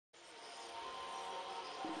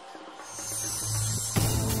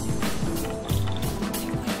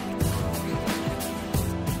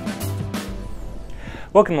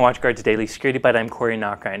Welcome to WatchGuard's Daily Security Byte. I'm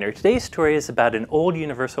Nachreiner. Today's story is about an old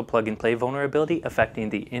universal plug-and-play vulnerability affecting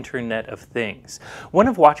the Internet of Things. One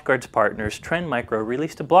of WatchGuard's partners, Trend Micro,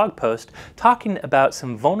 released a blog post talking about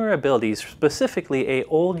some vulnerabilities, specifically an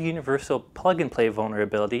old universal plug-and-play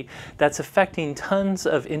vulnerability that's affecting tons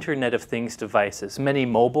of Internet of Things devices, many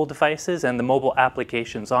mobile devices and the mobile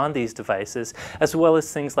applications on these devices, as well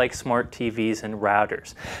as things like smart TVs and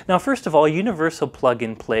routers. Now, first of all, universal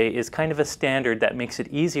plug-and-play is kind of a standard that makes it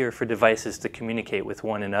easier for devices to communicate with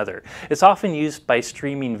one another. It's often used by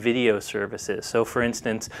streaming video services. So for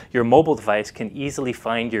instance, your mobile device can easily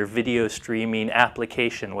find your video streaming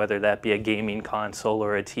application, whether that be a gaming console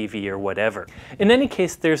or a TV or whatever. In any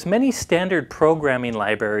case, there's many standard programming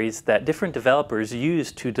libraries that different developers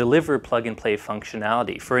use to deliver plug-and-play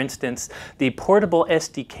functionality. For instance, the portable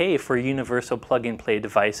SDK for universal plug-and-play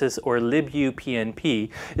devices, or UPnP,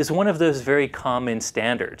 is one of those very common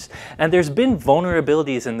standards. And there's been vulnerabilities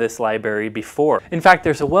in this library before. In fact,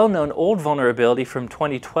 there's a well-known old vulnerability from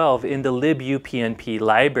 2012 in the UPnP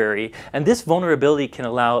library, and this vulnerability can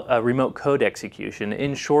allow remote code execution.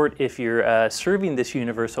 In short, if you're serving this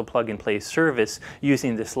universal plug-and-play service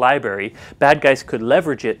using this library, bad guys could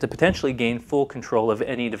leverage it to potentially gain full control of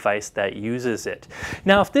any device that uses it.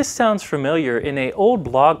 Now, if this sounds familiar, in an old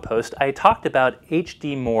blog post, I talked about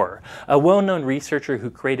H.D. Moore, a well-known researcher who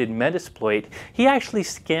created Metasploit. He actually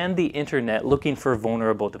scanned the internet looking for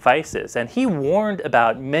vulnerable devices, and he warned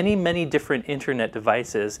about many different internet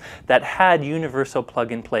devices that had universal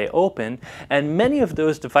plug-and-play open, and many of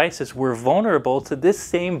those devices were vulnerable to this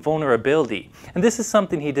same vulnerability. And this is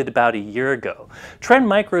something he did about a year ago. Trend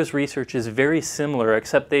Micro's research is very similar,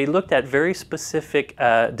 except they looked at very specific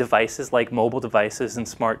devices like mobile devices and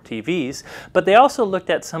smart TVs, but they also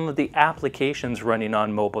looked at some of the applications running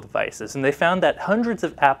on mobile devices, and they found that hundreds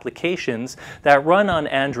of applications that run on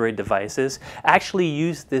Android devices actually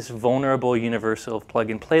use this vulnerable universal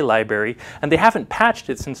plug-and-play library, and they haven't patched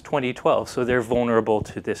it since 2012, so they're vulnerable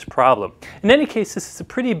to this problem. In any case, this is a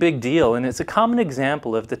pretty big deal, and it's a common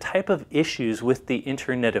example of the type of issues with the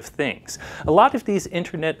Internet of Things. A lot of these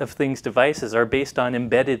Internet of Things devices are based on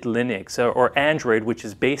embedded Linux or Android, which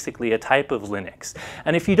is basically a type of Linux.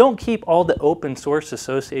 And if you don't keep all the open source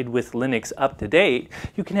associated with Linux up to date,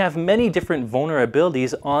 you can have many different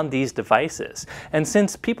vulnerabilities on these devices. And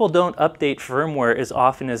since people don't update firmware as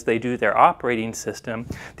often as they do their operating system,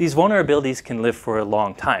 these vulnerabilities can live for a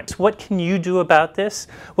long time. So what can you do about this?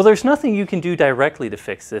 Well, there's nothing you can do directly to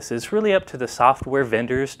fix this. It's really up to the software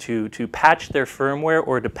vendors to patch their firmware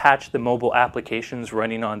or to patch the mobile applications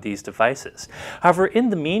running on these devices. However, in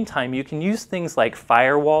the meantime, you can use things like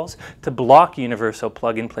firewalls to block universal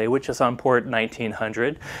plug-and-play, which is on port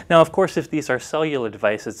 1900. Now, of course, if these are cellular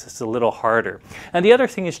devices, it's a little harder. And the other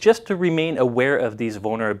thing is just to remain aware of these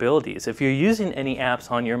vulnerabilities. If you're using any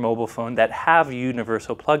apps on your mobile phone that have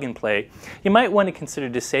universal plug-and-play, you might want to consider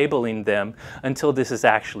disabling them until this is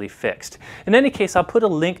actually fixed. In any case, I'll put a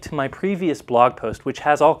link to my previous blog post, which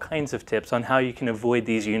has all kinds of tips on how you can avoid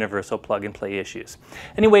these universal plug-and-play issues.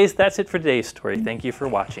 Anyways, that's it for today's story. Thank you for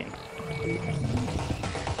watching.